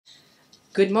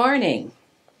Good morning.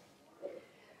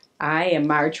 I am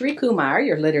Marjorie Kumar,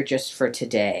 your liturgist for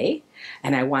today,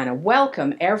 and I want to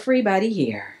welcome everybody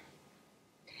here.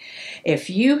 If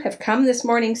you have come this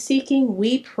morning seeking,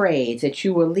 we pray that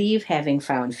you will leave having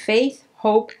found faith,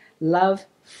 hope, love,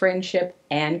 friendship,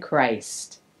 and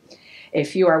Christ.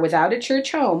 If you are without a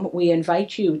church home, we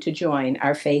invite you to join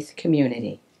our faith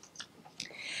community.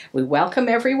 We welcome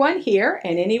everyone here,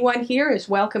 and anyone here is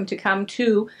welcome to come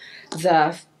to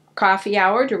the coffee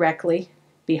hour directly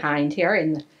behind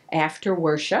here after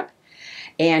worship.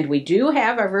 And we do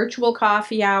have our virtual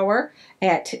coffee hour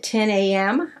at 10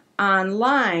 a.m.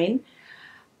 online.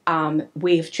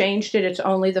 We've changed it. It's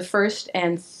only the first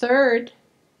and third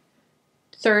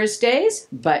Thursdays,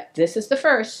 but this is the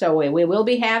first, so we will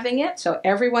be having it. So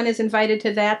everyone is invited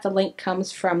to that. The link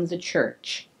comes from the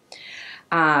church.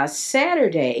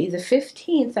 Saturday, the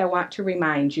 15th, I want to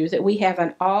remind you that we have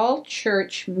an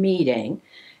all-church meeting,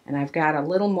 and I've got a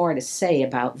little more to say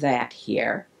about that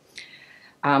here.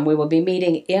 We will be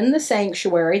meeting in the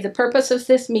sanctuary. The purpose of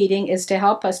this meeting is to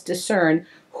help us discern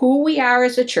who we are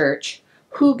as a church,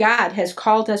 who God has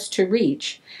called us to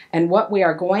reach, and what we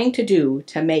are going to do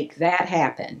to make that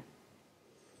happen.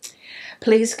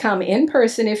 Please come in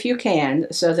person if you can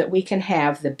so that we can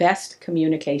have the best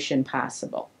communication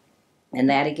possible. And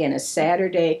that again is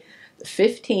Saturday the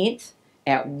 15th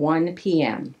at 1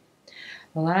 p.m.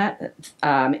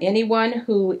 Anyone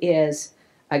who is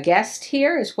a guest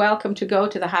here is welcome to go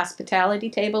to the hospitality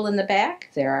table in the back.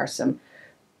 There are some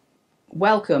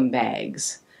welcome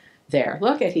bags there.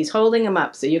 Look at, he's holding them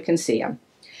up so you can see them.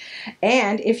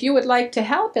 And if you would like to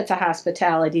help at the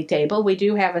hospitality table, we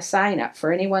do have a sign up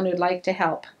for anyone who'd like to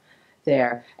help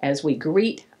there as we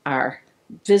greet our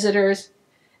visitors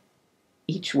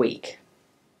each week.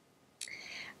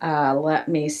 Let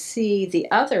me see.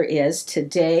 The other is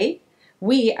today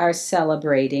we are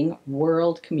celebrating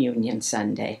World Communion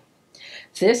Sunday.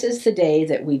 This is the day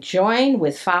that we join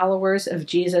with followers of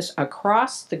Jesus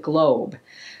across the globe,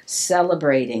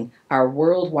 celebrating our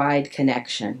worldwide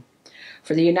connection.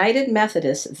 For the United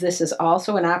Methodists, this is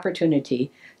also an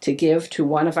opportunity to give to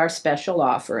one of our special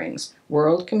offerings.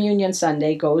 World Communion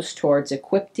Sunday goes towards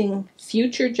equipping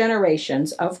future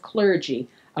generations of clergy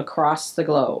across the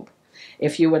globe.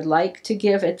 If you would like to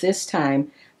give at this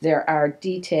time, there are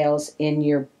details in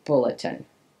your bulletin.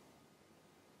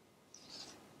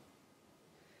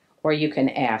 Or you can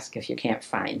ask if you can't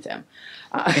find them.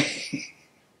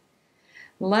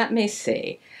 Let me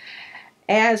see.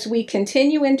 As we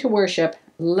continue into worship,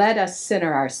 let us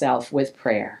center ourselves with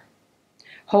prayer.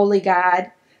 Holy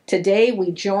God, today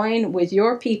we join with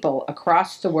your people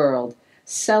across the world,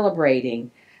 celebrating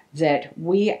that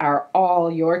we are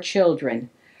all your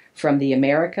children, from the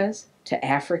Americas to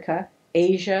Africa,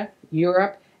 Asia,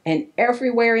 Europe, and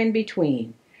everywhere in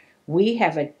between. You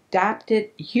have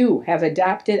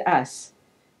adopted us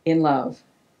in love.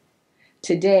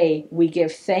 Today, we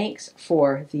give thanks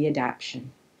for the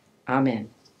adoption. Amen.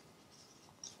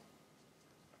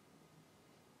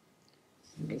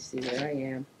 Let me see where I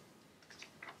am.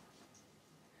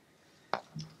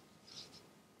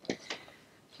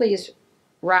 Please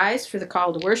rise for the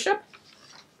call to worship.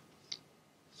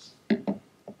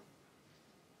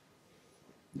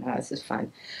 Oh, this is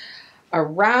fun.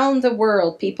 Around the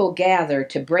world, people gather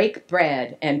to break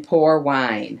bread and pour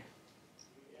wine.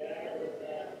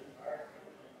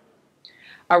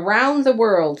 Around the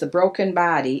world, the broken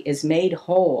body is made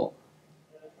whole.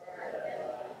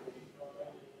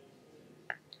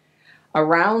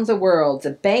 Around the world,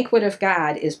 the banquet of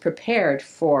God is prepared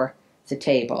for the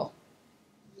table.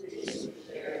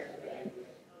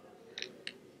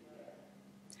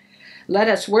 Let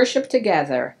us worship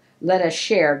together. Let us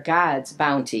share God's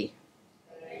bounty.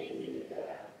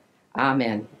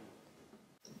 Amen.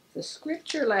 The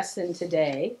scripture lesson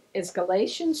today is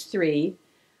Galatians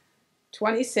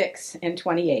 3:26 and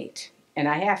 28. And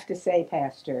I have to say,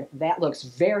 Pastor, that looks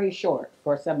very short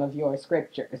for some of your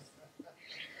scriptures.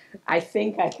 I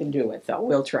think I can do it, though.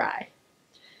 We'll try.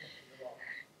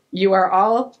 You are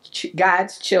all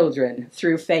God's children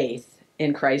through faith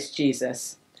in Christ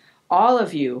Jesus. All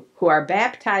of you who are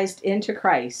baptized into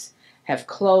Christ have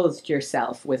clothed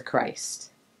yourself with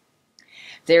Christ.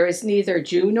 There is neither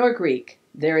Jew nor Greek.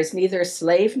 There is neither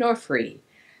slave nor free.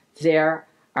 There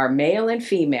are male and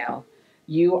female.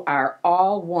 You are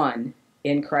all one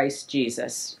in Christ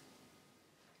Jesus.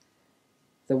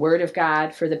 The word of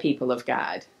God for the people of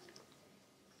God.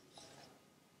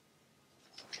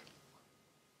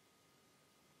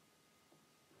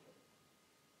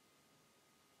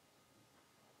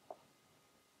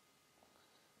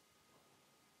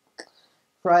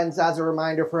 Friends, as a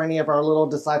reminder for any of our little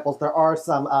disciples, there are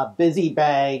some busy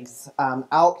bags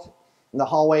out in the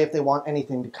hallway if they want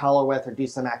anything to color with or do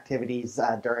some activities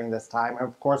during this time. And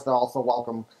of course, they're also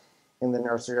welcome in the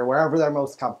nursery or wherever they're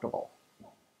most comfortable.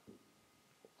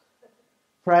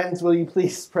 Friends, will you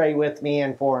please pray with me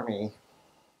and for me?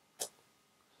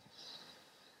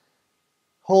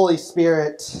 Holy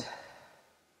Spirit,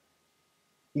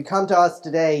 you come to us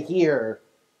today here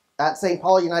at St.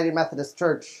 Paul United Methodist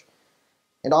Church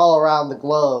and all around the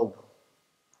globe.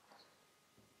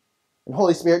 And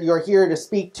Holy Spirit, you are here to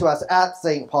speak to us at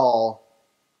St. Paul.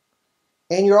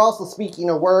 And you're also speaking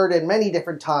a word in many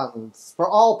different tongues for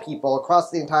all people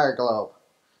across the entire globe.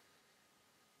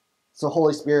 So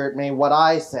Holy Spirit, may what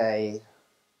I say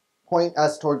point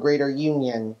us toward greater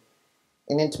union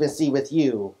and intimacy with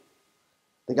you,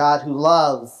 the God who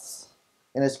loves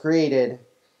and has created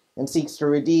and seeks to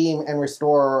redeem and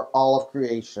restore all of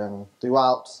creation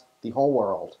throughout the whole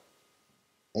world.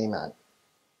 Amen.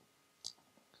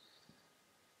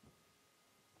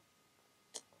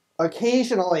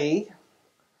 Occasionally,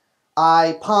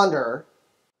 I ponder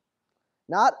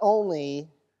not only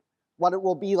what it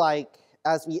will be like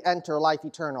as we enter life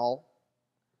eternal,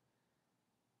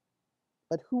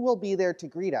 but who will be there to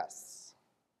greet us.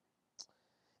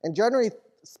 And generally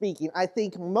speaking, I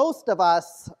think most of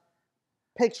us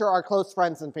picture our close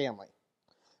friends and family.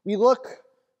 We look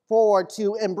forward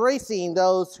to embracing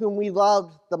those whom we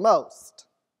love the most.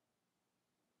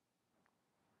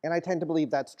 And I tend to believe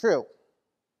that's true.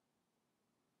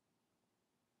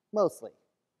 Mostly.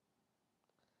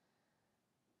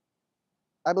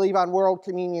 I believe on World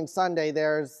Communion Sunday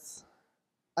there's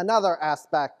another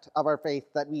aspect of our faith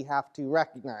that we have to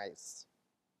recognize.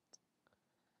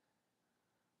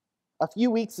 A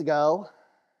few weeks ago,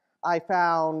 I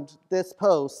found this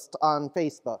post on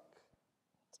Facebook.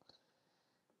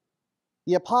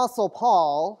 The Apostle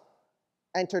Paul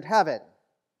entered heaven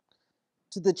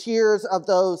to the cheers of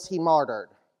those he martyred.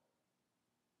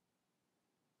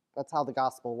 That's how the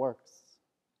gospel works.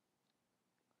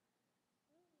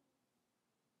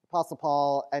 Apostle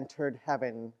Paul entered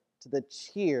heaven to the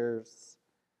cheers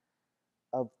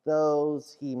of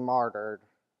those he martyred.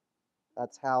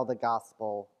 That's how the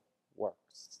gospel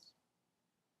works.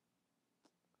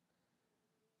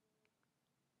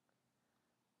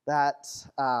 That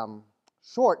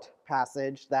short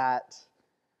passage that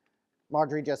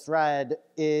Marjorie just read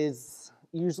is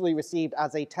usually received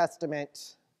as a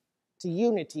testament to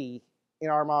unity in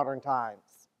our modern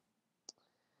times.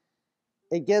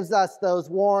 It gives us those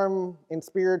warm and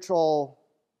spiritual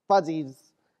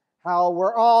fuzzies, how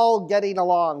we're all getting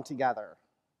along together.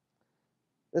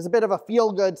 There's a bit of a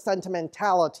feel-good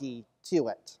sentimentality to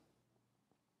it.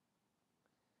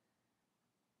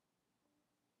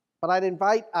 But I'd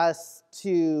invite us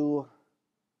to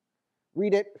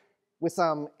read it with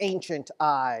some ancient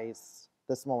eyes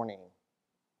this morning.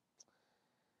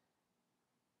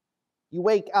 You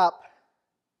wake up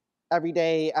every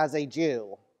day as a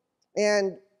Jew,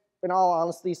 and in all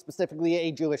honesty, specifically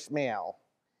a Jewish male.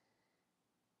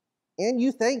 And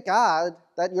you thank God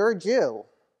that you're a Jew.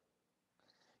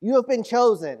 You have been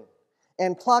chosen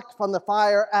and plucked from the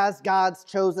fire as God's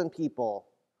chosen people.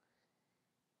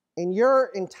 And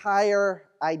your entire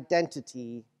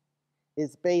identity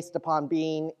is based upon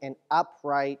being an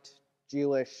upright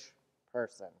Jewish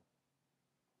person.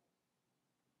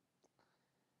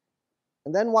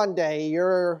 And then one day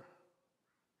you're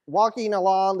walking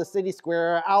along the city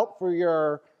square out for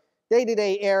your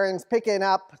day-to-day errands, picking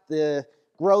up the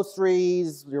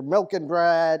groceries, your milk and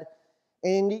bread,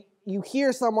 and you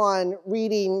hear someone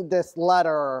reading this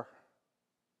letter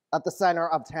at the center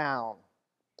of town.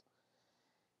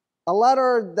 A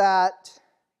letter that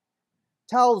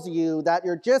tells you that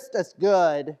you're just as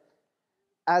good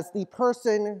as the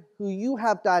person who you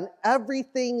have done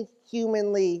everything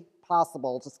humanly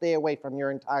possible to stay away from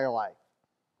your entire life.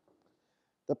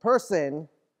 The person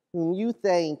whom you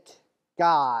thank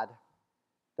God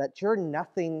that you're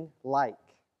nothing like.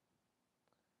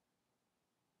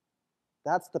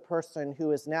 That's the person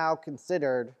who is now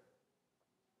considered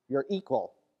your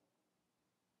equal.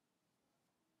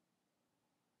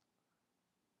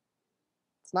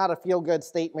 It's not a feel-good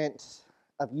statement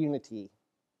of unity.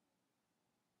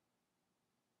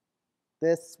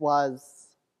 This was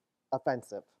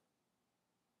offensive.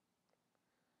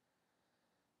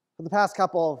 For the past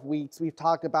couple of weeks, we've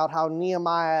talked about how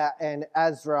Nehemiah and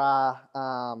Ezra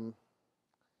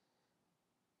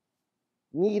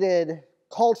needed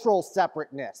cultural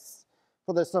separateness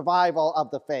for the survival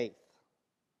of the faith.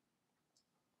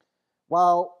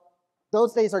 Well,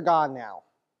 those days are gone now.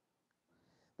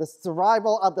 The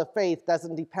survival of the faith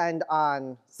doesn't depend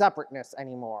on separateness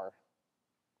anymore.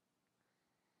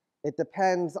 It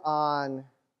depends on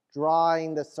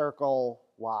drawing the circle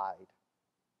wide.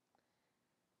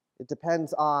 It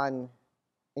depends on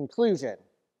inclusion.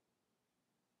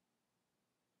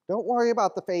 Don't worry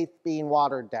about the faith being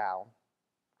watered down.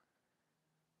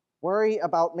 Worry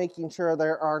about making sure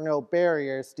there are no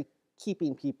barriers to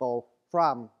keeping people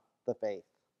from the faith.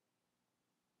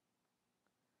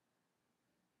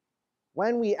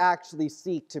 When we actually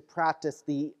seek to practice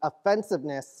the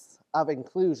offensiveness of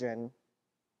inclusion,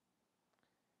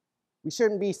 we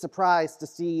shouldn't be surprised to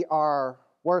see our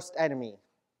worst enemy,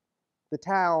 the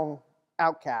town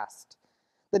outcast,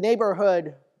 the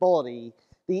neighborhood bully,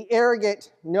 the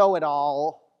arrogant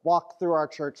know-it-all walk through our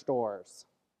church doors.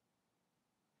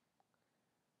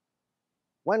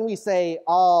 When we say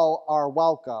all are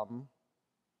welcome,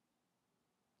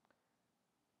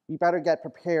 we better get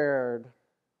prepared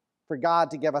for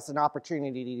God to give us an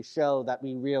opportunity to show that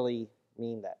we really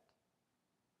mean that.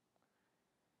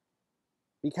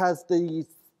 Because the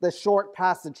short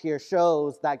passage here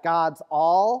shows that God's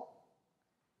all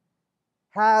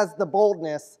has the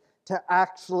boldness to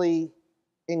actually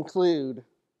include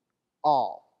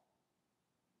all.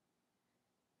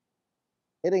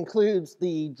 It includes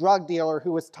the drug dealer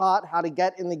who was taught how to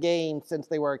get in the game since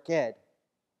they were a kid.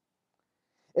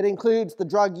 It includes the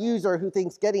drug user who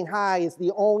thinks getting high is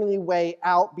the only way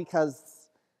out because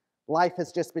life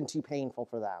has just been too painful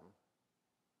for them.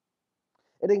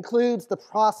 It includes the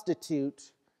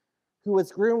prostitute who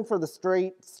was groomed for the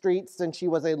streets since she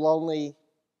was a lonely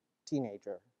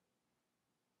teenager.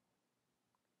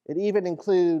 It even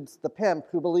includes the pimp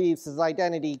who believes his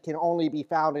identity can only be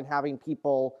found in having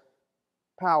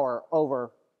power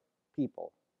over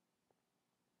people.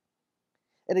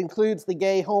 It includes the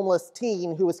gay homeless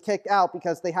teen who was kicked out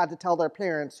because they had to tell their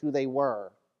parents who they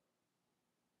were.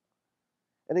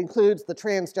 It includes the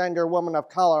transgender woman of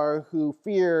color who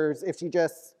fears if she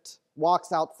just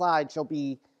walks outside, she'll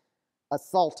be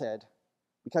assaulted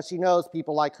because she knows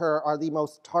people like her are the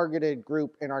most targeted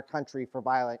group in our country for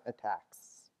violent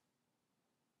attacks.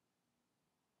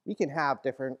 We can have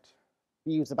different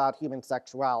views about human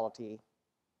sexuality,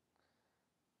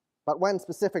 but when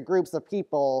specific groups of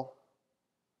people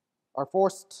are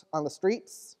forced on the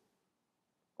streets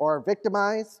or are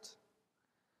victimized,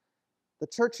 the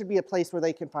church should be a place where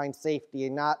they can find safety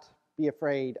and not be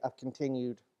afraid of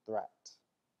continued threat.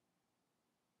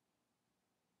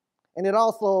 And it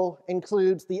also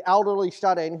includes the elderly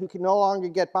shut-in who can no longer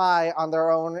get by on their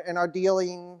own and are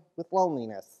dealing with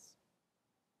loneliness.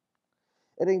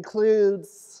 It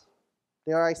includes,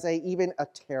 dare I say, even a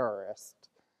terrorist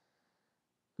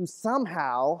who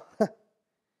somehow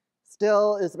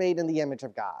still is made in the image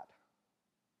of God.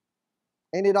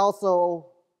 And it also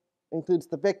includes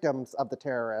the victims of the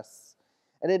terrorists.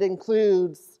 And it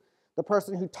includes the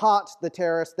person who taught the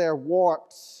terrorists their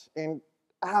warped and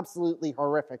absolutely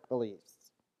horrific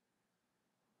beliefs.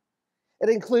 It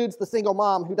includes the single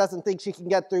mom who doesn't think she can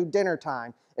get through dinner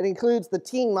time. It includes the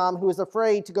teen mom who is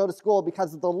afraid to go to school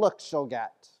because of the looks she'll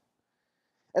get.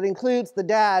 It includes the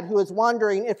dad who is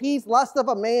wondering if he's less of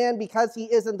a man because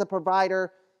he isn't the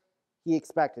provider he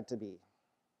expected to be.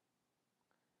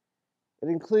 It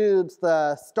includes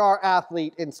the star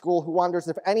athlete in school who wonders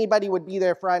if anybody would be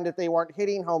their friend if they weren't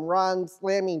hitting home runs,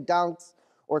 slamming dunks,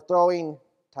 or throwing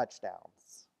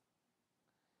touchdowns.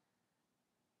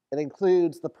 It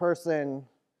includes the person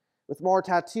with more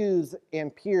tattoos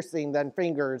and piercing than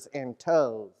fingers and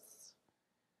toes.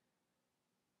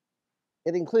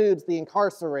 It includes the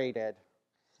incarcerated.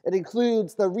 It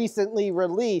includes the recently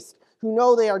released who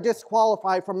know they are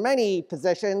disqualified from many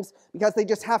positions because they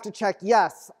just have to check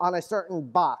yes on a certain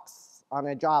box on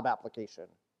a job application.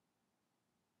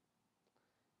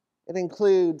 It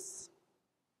includes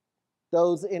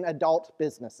those in adult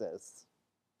businesses.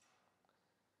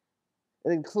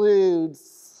 It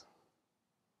includes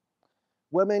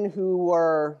women who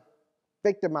were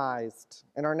victimized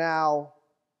and are now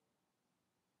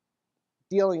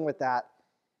dealing with that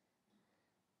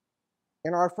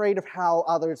and are afraid of how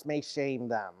others may shame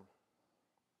them.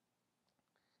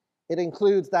 It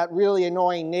includes that really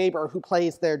annoying neighbor who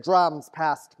plays their drums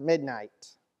past midnight.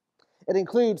 It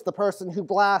includes the person who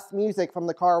blasts music from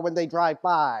the car when they drive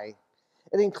by.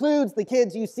 It includes the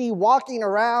kids you see walking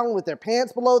around with their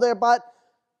pants below their butt,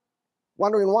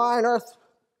 wondering why on earth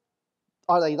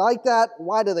are they like that?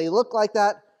 Why do they look like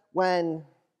that? When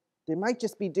they might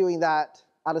just be doing that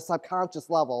at a subconscious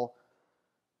level,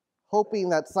 hoping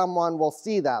that someone will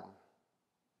see them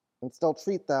and still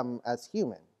treat them as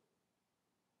human.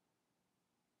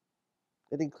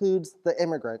 It includes the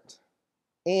immigrant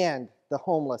and the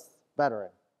homeless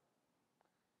veteran.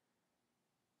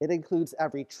 It includes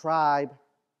every tribe,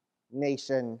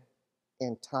 nation,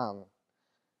 and tongue,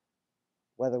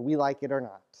 whether we like it or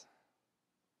not.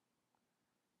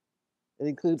 It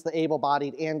includes the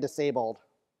able-bodied and disabled,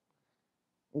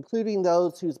 including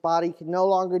those whose body can no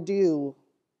longer do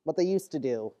what they used to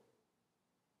do.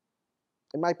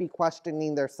 It might be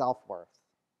questioning their self-worth.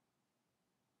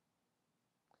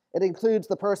 It includes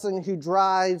the person who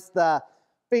drives the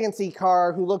fancy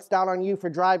car who looks down on you for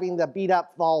driving the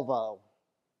beat-up Volvo.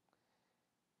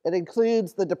 It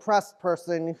includes the depressed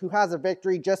person who has a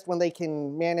victory just when they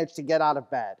can manage to get out of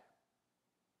bed.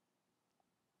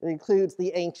 It includes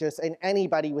the anxious and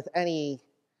anybody with any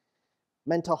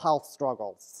mental health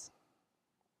struggles.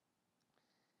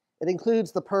 It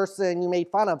includes the person you made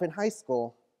fun of in high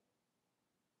school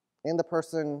and the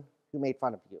person who made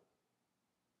fun of you.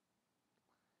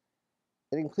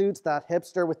 It includes that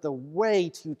hipster with the way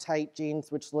too tight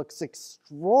jeans, which looks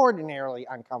extraordinarily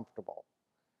uncomfortable.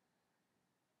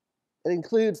 It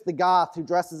includes the goth who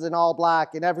dresses in all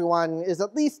black and everyone is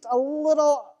at least a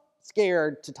little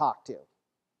scared to talk to.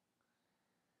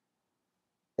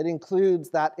 It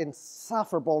includes that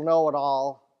insufferable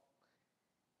know-it-all,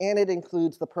 and it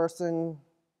includes the person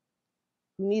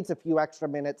who needs a few extra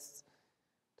minutes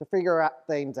to figure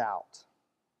things out.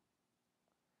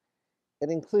 It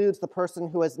includes the person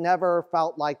who has never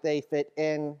felt like they fit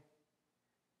in,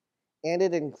 and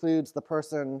it includes the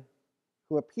person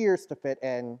who appears to fit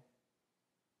in,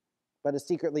 but is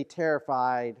secretly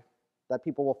terrified that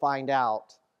people will find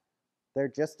out they're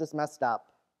just as messed up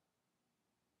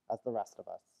as the rest of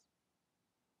us.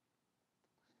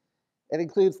 It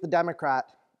includes the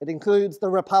Democrat. It includes the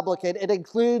Republican. It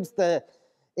includes the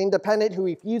independent who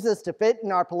refuses to fit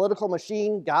in our political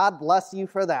machine. God bless you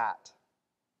for that.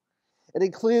 It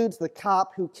includes the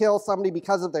cop who kills somebody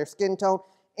because of their skin tone,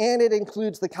 and it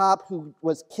includes the cop who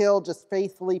was killed just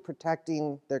faithfully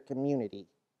protecting their community.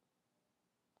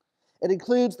 It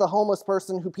includes the homeless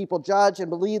person who people judge and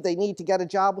believe they need to get a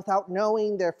job without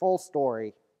knowing their full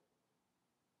story.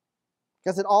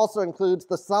 Because it also includes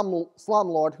the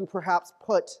slumlord who perhaps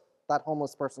put that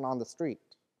homeless person on the street.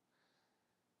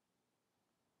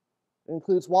 It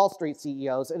includes Wall Street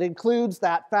CEOs. It includes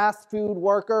that fast food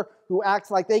worker who acts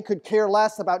like they could care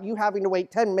less about you having to wait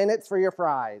 10 minutes for your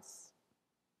fries.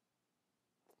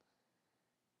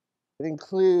 It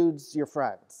includes your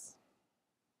friends.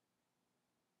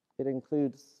 It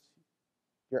includes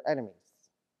your enemies.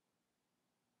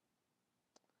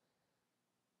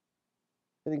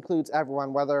 It includes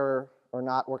everyone, whether or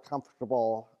not we're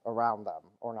comfortable around them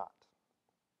or not.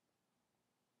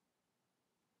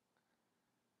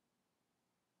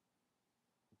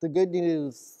 The good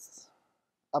news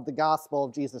of the gospel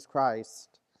of Jesus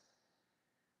Christ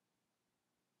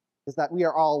is that we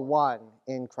are all one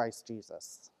in Christ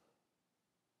Jesus,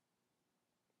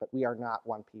 but we are not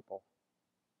one people.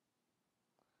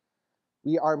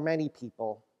 We are many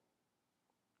people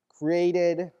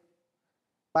created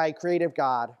by a creative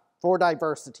God for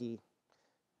diversity,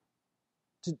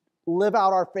 to live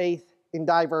out our faith in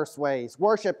diverse ways,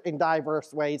 worship in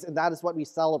diverse ways, and that is what we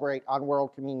celebrate on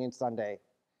World Communion Sunday.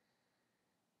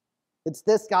 It's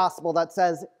this gospel that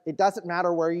says it doesn't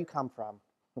matter where you come from,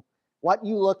 what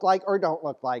you look like or don't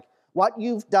look like, what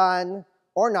you've done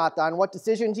or not done, what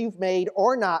decisions you've made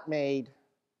or not made,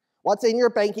 what's in your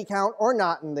bank account or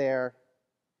not in there.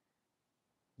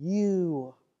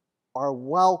 You are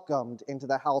welcomed into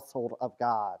the household of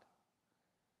God.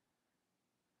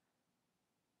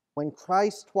 When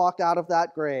Christ walked out of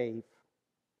that grave,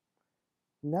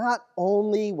 not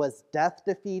only was death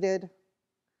defeated,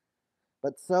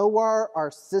 but so were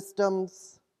our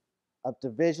systems of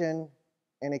division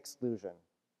and exclusion.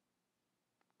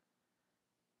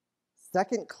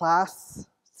 Second-class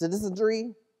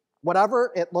citizenry,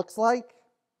 whatever it looks like,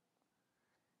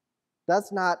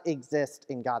 does not exist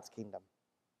in God's kingdom.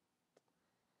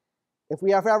 If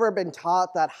we have ever been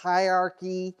taught that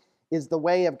hierarchy is the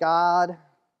way of God,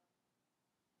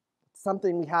 it's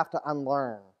something we have to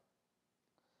unlearn.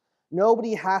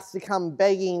 Nobody has to come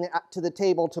begging to the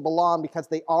table to belong because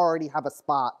they already have a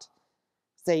spot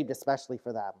saved especially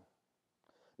for them.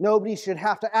 Nobody should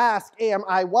have to ask, am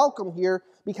I welcome here?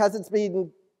 Because it's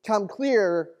become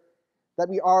clear that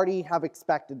we already have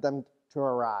expected them to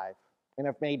arrive and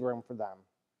have made room for them.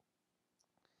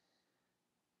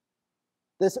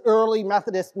 This early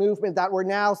Methodist movement that we're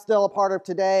now still a part of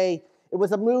today, it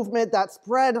was a movement that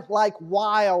spread like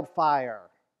wildfire.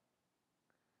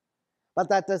 But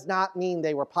that does not mean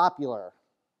they were popular.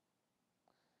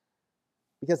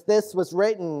 Because this was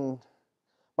written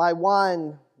by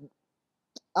one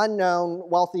unknown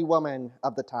wealthy woman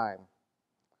of the time.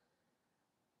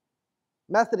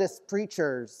 Methodist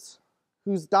preachers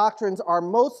whose doctrines are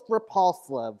most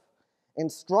repulsive and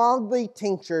strongly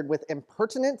tinctured with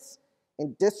impertinence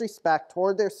and disrespect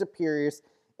toward their superiors,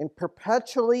 and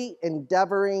perpetually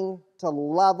endeavoring to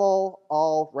level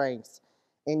all ranks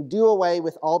and do away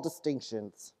with all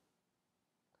distinctions.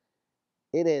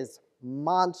 It is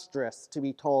monstrous to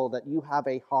be told that you have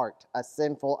a heart as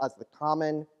sinful as the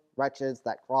common wretches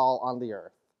that crawl on the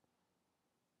earth.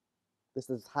 This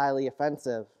is highly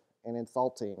offensive and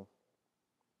insulting.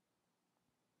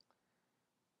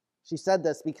 She said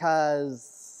this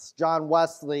because John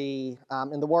Wesley,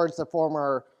 in the words of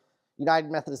former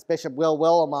United Methodist Bishop Will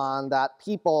Willimon, that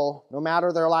people, no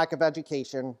matter their lack of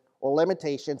education or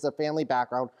limitations of family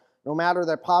background, no matter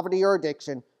their poverty or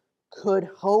addiction, could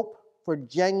hope for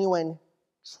genuine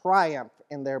triumph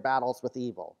in their battles with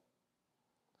evil.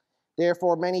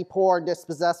 Therefore, many poor and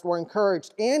dispossessed were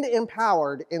encouraged and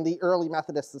empowered in the early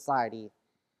Methodist society,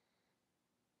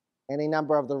 and a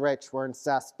number of the rich were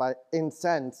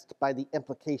incensed by the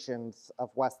implications of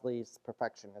Wesley's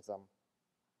perfectionism.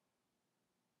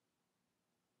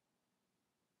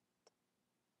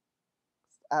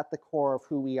 At the core of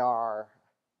who we are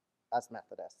as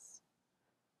Methodists.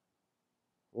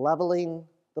 Leveling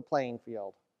the playing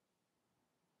field.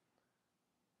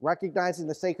 Recognizing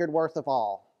the sacred worth of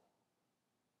all,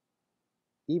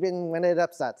 even when it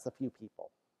upsets a few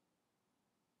people.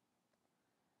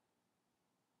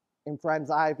 And friends,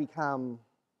 I've become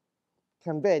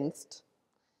convinced,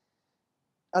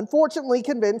 unfortunately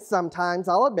convinced sometimes,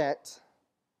 I'll admit,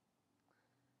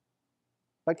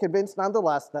 but convinced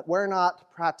nonetheless that we're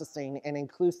not practicing an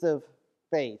inclusive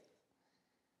faith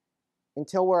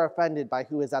until we're offended by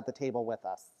who is at the table with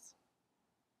us.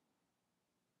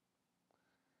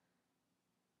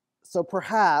 So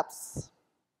perhaps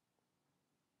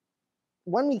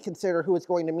when we consider who is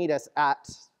going to meet us at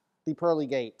the pearly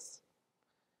gates,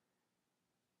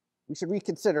 we should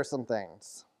reconsider some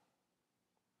things.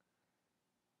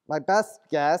 My best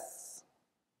guess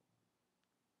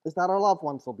is that our loved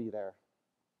ones will be there.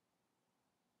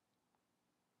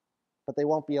 But they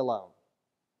won't be alone.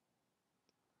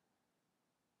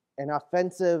 An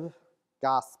offensive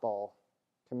gospel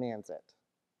commands it.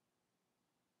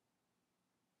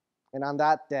 And on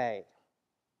that day,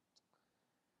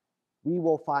 we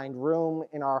will find room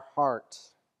in our heart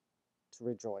to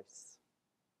rejoice.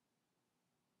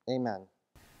 Amen.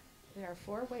 There are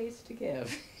 4 ways to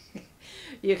give.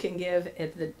 You can give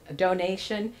at the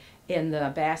donation in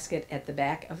the basket at the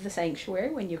back of the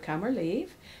sanctuary when you come or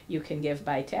leave. You can give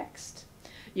by text.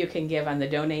 You can give on the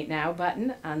Donate Now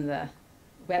button on the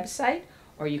website,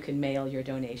 or you can mail your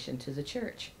donation to the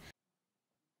church.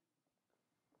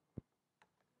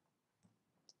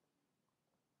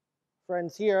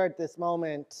 Friends, here at this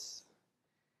moment,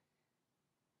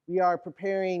 we are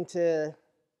preparing to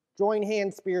join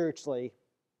hands spiritually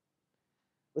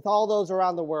with all those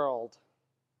around the world.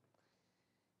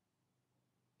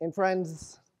 And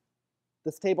friends,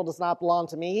 this table does not belong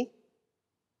to me,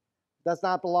 does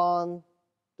not belong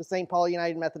to St. Paul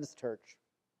United Methodist Church,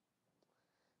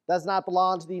 does not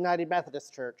belong to the United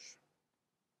Methodist Church.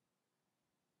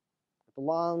 It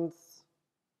belongs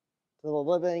to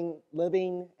the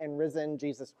living and risen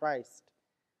Jesus Christ,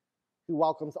 who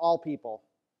welcomes all people.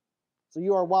 So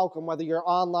you are welcome, whether you're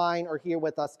online or here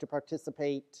with us, to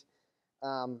participate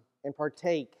and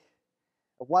partake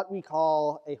of what we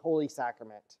call a holy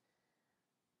sacrament,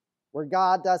 where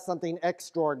God does something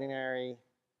extraordinary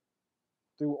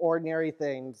through ordinary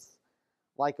things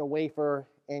like a wafer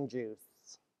and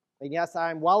juice. And yes,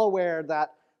 I'm well aware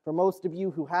that for most of you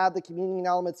who have the communion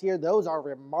elements here, those are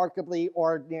remarkably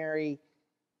ordinary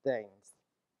things.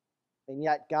 And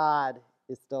yet God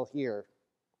is still here.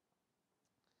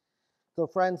 So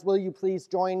friends, will you please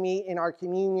join me in our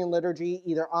communion liturgy,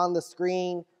 either on the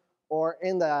screen or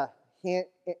in the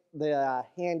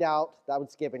handout that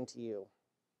was given to you.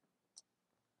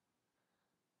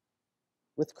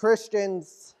 With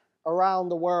Christians around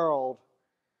the world,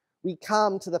 we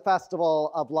come to the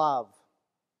festival of love.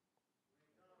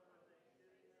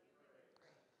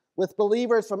 With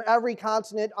believers from every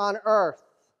continent on earth,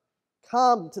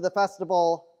 come to the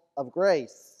festival of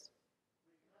grace.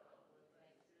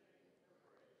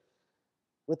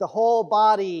 With the whole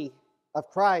body of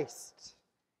Christ,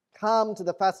 come to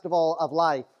the festival of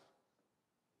life.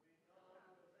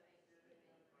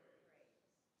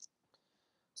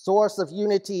 Source of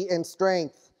unity and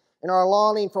strength, in our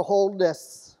longing for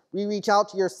wholeness, we reach out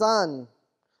to your Son,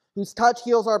 whose touch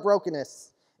heals our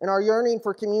brokenness. In our yearning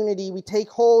for community, we take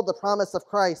hold the promise of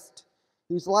Christ,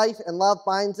 whose life and love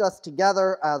binds us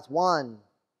together as one.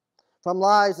 From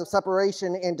lives of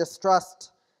separation and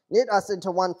distrust, knit us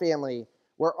into one family,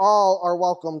 where all are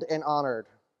welcomed and honored.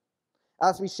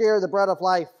 As we share the bread of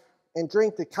life and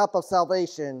drink the cup of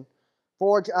salvation,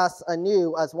 forge us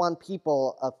anew as one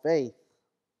people of faith.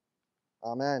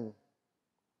 Amen.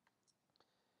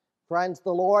 Friends,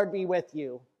 the Lord be with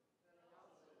you.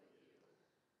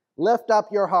 Lift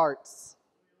up your hearts.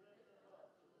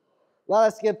 Let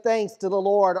us give thanks to the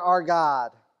Lord our God.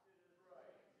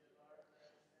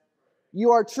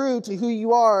 You are true to who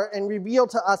you are and reveal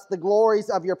to us the glories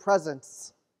of your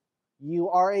presence. You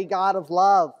are a God of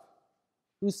love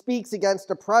who speaks against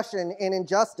oppression and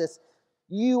injustice.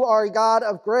 You are a God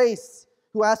of grace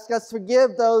who asks us to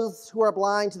forgive those who are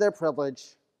blind to their privilege,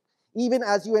 even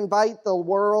as you invite the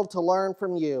world to learn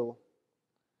from you.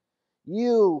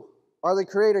 You are the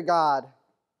Creator God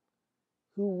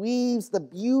who weaves the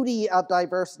beauty of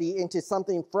diversity into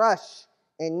something fresh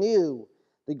and new,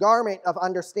 the garment of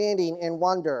understanding and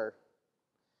wonder.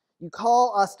 You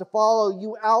call us to follow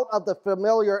you out of the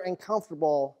familiar and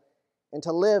comfortable and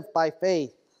to live by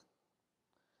faith.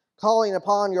 Calling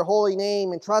upon your holy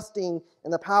name and trusting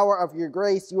in the power of your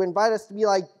grace, you invite us to be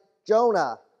like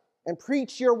Jonah and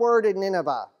preach your word in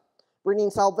Nineveh, bringing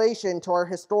salvation to our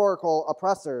historical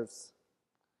oppressors.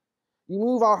 You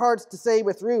move our hearts to say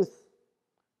with Ruth,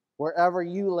 wherever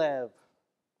you live,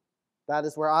 that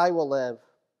is where I will live.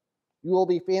 You will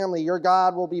be family. Your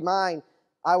God will be mine.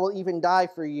 I will even die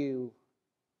for you,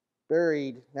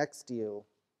 buried next to you.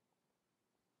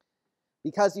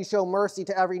 Because you show mercy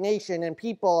to every nation and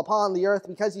people upon the earth,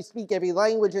 because you speak every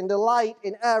language and delight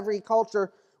in every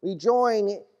culture, we join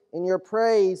in your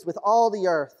praise with all the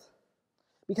earth.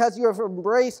 Because you have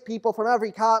embraced people from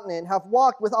every continent, have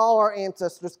walked with all our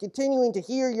ancestors, continuing to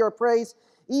hear your praise,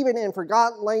 even in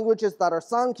forgotten languages that are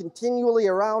sung continually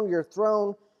around your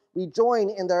throne, we join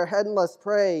in their endless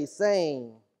praise,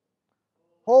 saying,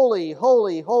 Holy,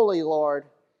 holy, holy Lord,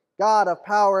 God of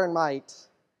power and might.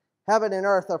 Heaven and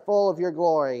earth are full of your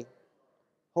glory.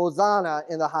 Hosanna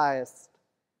in the highest.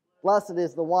 Blessed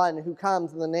is the one who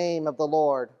comes in the name of the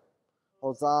Lord.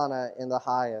 Hosanna in the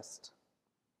highest.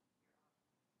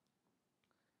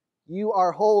 You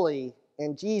are holy,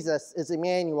 and Jesus is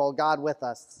Emmanuel, God with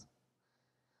us.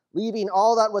 Leaving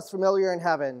all that was familiar in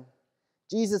heaven,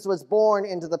 Jesus was born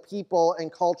into the people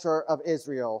and culture of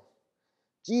Israel.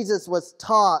 Jesus was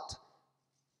taught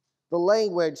the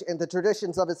language and the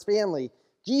traditions of his family.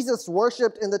 Jesus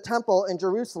worshiped in the temple in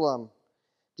Jerusalem.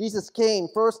 Jesus came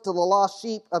first to the lost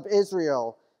sheep of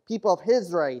Israel, people of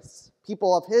his race,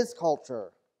 people of his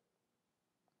culture.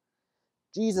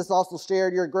 Jesus also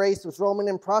shared your grace with Roman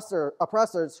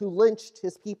oppressors who lynched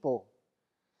his people.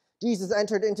 Jesus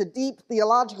entered into deep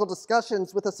theological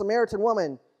discussions with a Samaritan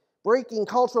woman, breaking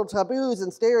cultural taboos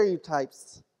and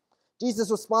stereotypes.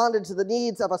 Jesus responded to the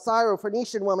needs of a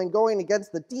Syro-Phoenician woman, going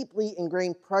against the deeply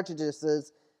ingrained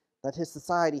prejudices that his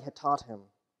society had taught him.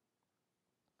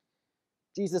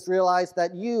 Jesus realized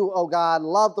that you, O God,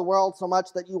 loved the world so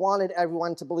much that you wanted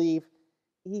everyone to believe,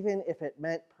 even if it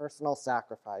meant personal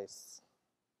sacrifice.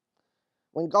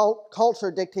 When culture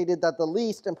dictated that the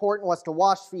least important was to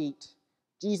wash feet,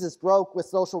 Jesus broke with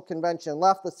social convention,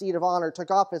 left the seat of honor, took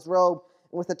off his robe,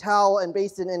 and with a towel and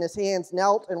basin in his hands,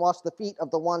 knelt and washed the feet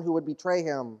of the one who would betray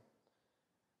him.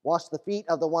 Washed the feet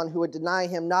of the one who would deny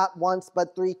him not once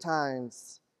but 3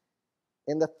 times,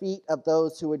 and the feet of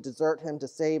those who would desert him to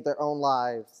save their own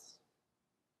lives.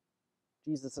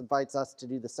 Jesus invites us to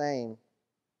do the same.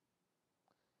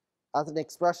 As an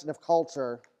expression of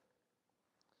culture,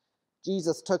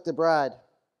 Jesus took the bread,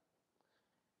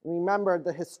 remembered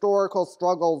the historical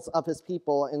struggles of his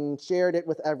people, and shared it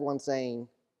with everyone, saying,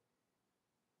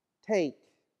 Take,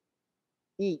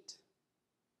 eat.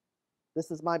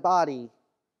 This is my body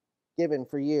given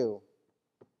for you.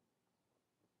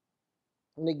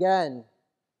 And again,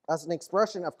 as an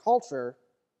expression of culture,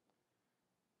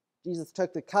 Jesus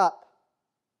took the cup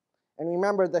and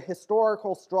remembered the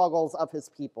historical struggles of his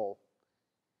people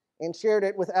and shared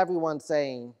it with everyone,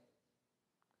 saying,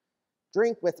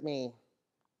 Drink with me,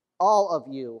 all of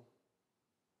you,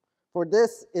 for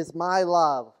this is my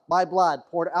blood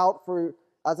poured out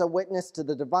as a witness to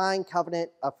the divine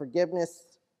covenant of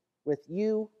forgiveness with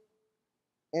you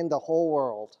and the whole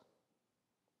world.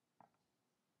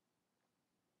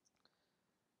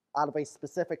 Out of a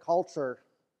specific culture,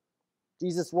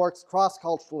 Jesus works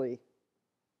cross-culturally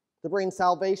to bring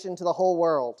salvation to the whole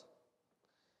world.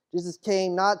 Jesus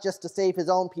came not just to save his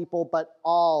own people, but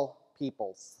all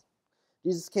peoples.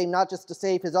 Jesus came not just to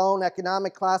save his own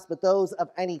economic class, but those of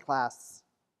any class.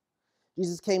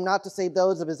 Jesus came not to save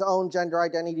those of his own gender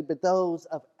identity, but those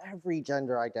of every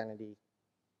gender identity.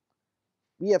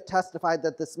 We have testified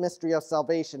that this mystery of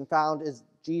salvation found in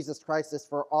Jesus Christ is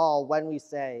for all when we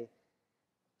say,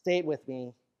 Say it with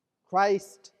me.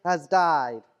 Christ has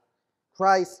died.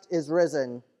 Christ is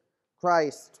risen.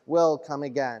 Christ will come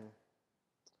again.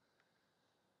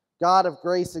 God of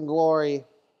grace and glory,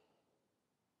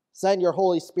 send your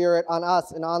Holy Spirit on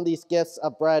us and on these gifts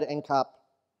of bread and cup.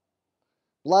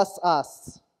 Bless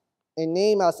us and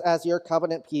name us as your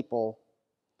covenant people.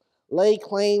 Lay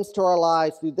claims to our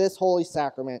lives through this holy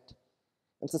sacrament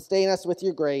and sustain us with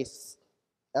your grace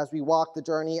as we walk the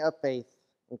journey of faith.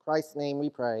 In Christ's name we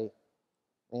pray.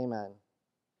 Amen.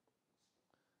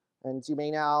 And you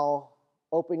may now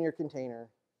open your container.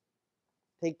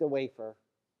 Take the wafer.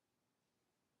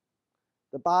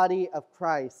 The body of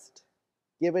Christ,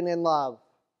 given in love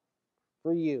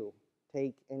for you.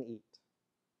 Take and eat.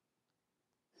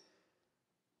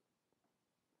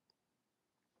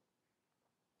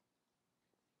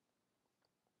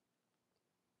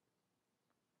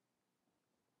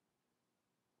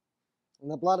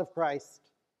 And the blood of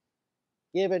Christ,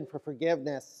 given for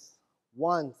forgiveness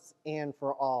once and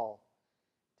for all.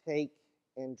 Take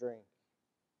and drink.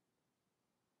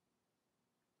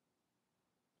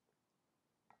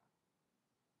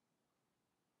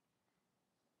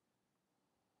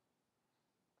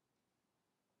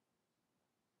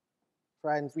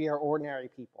 Friends, we are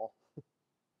ordinary people,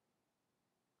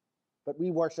 but we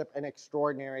worship an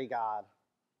extraordinary God.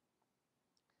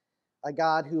 A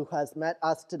God who has met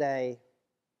us today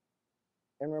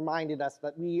and reminded us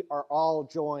that we are all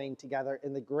joined together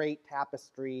in the great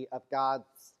tapestry of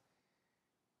God's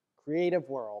creative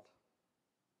world.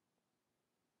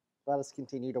 Let us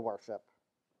continue to worship.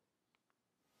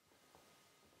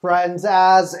 Friends,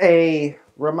 as a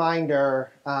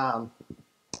reminder,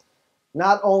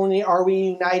 not only are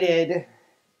we united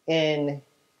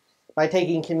by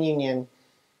taking communion,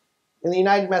 in the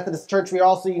United Methodist Church, we are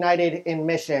also united in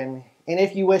mission. And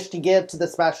if you wish to give to the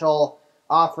special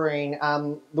offering,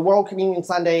 the World Communion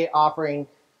Sunday offering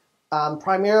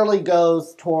primarily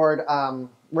goes toward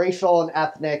racial and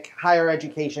ethnic higher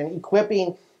education,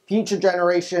 equipping future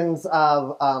generations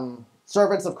of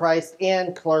servants of Christ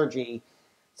and clergy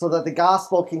so that the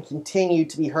gospel can continue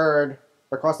to be heard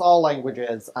across all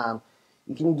languages.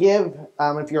 You can give,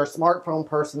 if you're a smartphone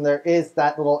person, there is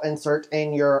that little insert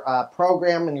in your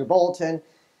program, in your bulletin.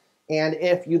 And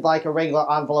if you'd like a regular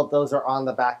envelope, those are on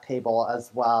the back table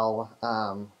as well.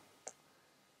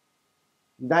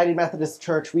 United Methodist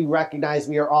Church, we recognize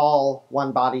we are all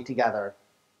one body together.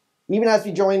 Even as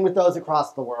we join with those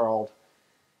across the world,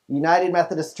 United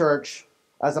Methodist Church,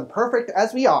 as imperfect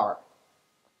as we are,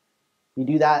 we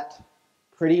do that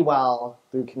pretty well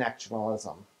through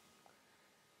connectionalism.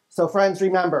 So friends,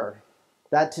 remember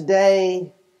that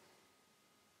today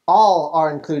all are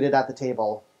included at the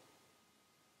table.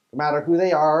 No matter who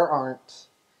they are or aren't,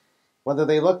 whether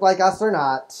they look like us or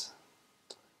not,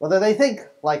 whether they think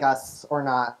like us or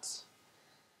not,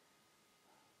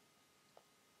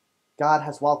 God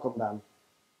has welcomed them.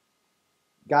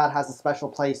 God has a special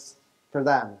place for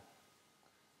them.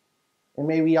 And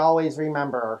may we always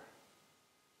remember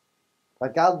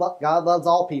that God loves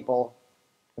all people,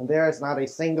 and there is not a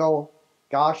single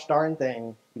gosh darn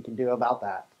thing we can do about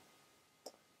that.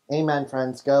 Amen,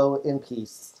 friends. Go in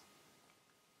peace.